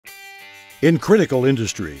In critical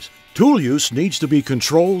industries, tool use needs to be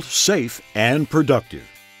controlled, safe, and productive.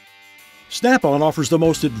 Snap-on offers the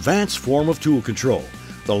most advanced form of tool control,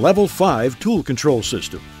 the Level 5 Tool Control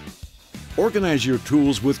System. Organize your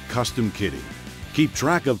tools with custom kitting. Keep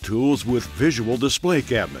track of tools with visual display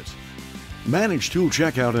cabinets. Manage tool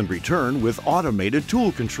checkout and return with automated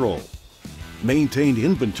tool control. Maintain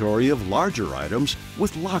inventory of larger items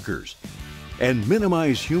with lockers. And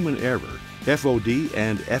minimize human error, FOD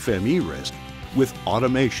and FME risk with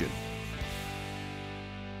automation.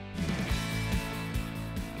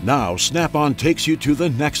 Now Snap-on takes you to the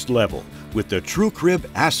next level with the TrueCrib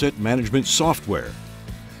Asset Management software.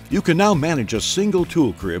 You can now manage a single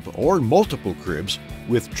tool crib or multiple cribs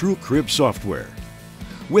with TrueCrib software.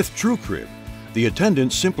 With TrueCrib, the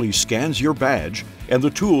attendant simply scans your badge and the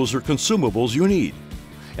tools or consumables you need.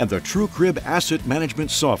 And the TrueCrib Asset Management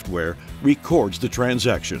software records the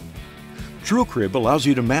transaction. TrueCrib allows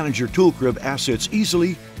you to manage your tool crib assets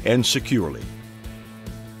easily and securely.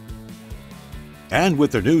 And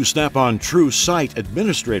with the new Snap-on TrueSight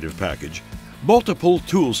administrative package, multiple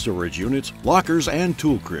tool storage units, lockers, and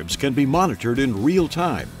tool cribs can be monitored in real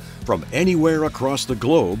time from anywhere across the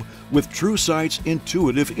globe with TrueSight's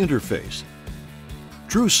intuitive interface.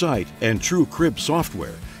 TrueSight and TrueCrib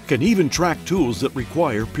software can even track tools that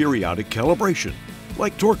require periodic calibration,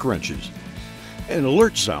 like torque wrenches. An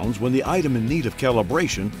alert sounds when the item in need of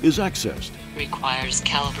calibration is accessed. Requires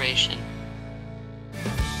calibration.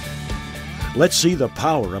 Let's see the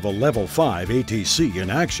power of a Level 5 ATC in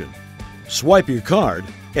action. Swipe your card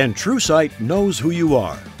and TrueSight knows who you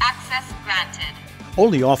are. Access granted.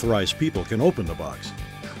 Only authorized people can open the box.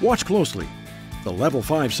 Watch closely. The Level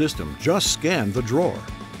 5 system just scanned the drawer.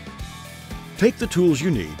 Take the tools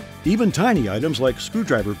you need, even tiny items like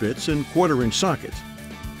screwdriver bits and quarter-inch sockets.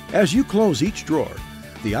 As you close each drawer,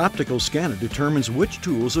 the optical scanner determines which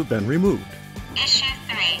tools have been removed. Issue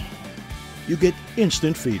 3. You get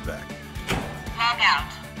instant feedback. Log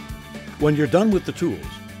out. When you're done with the tools,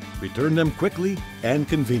 return them quickly and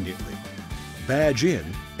conveniently. Badge in,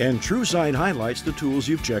 and TrueSight highlights the tools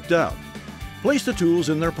you've checked out. Place the tools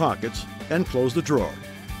in their pockets and close the drawer.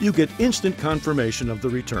 You get instant confirmation of the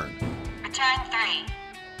return. Return 3.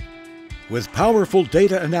 With powerful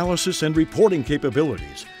data analysis and reporting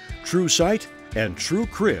capabilities, TrueSight and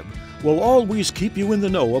TrueCrib will always keep you in the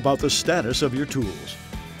know about the status of your tools.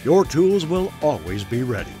 Your tools will always be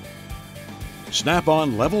ready.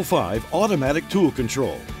 Snap-on Level 5 Automatic Tool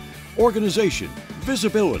Control. Organization,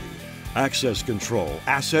 visibility, access control,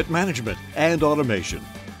 asset management, and automation.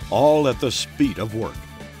 All at the speed of work.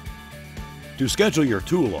 To schedule your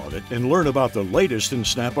tool audit and learn about the latest in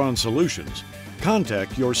Snap-on solutions,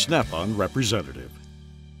 contact your Snap-on representative.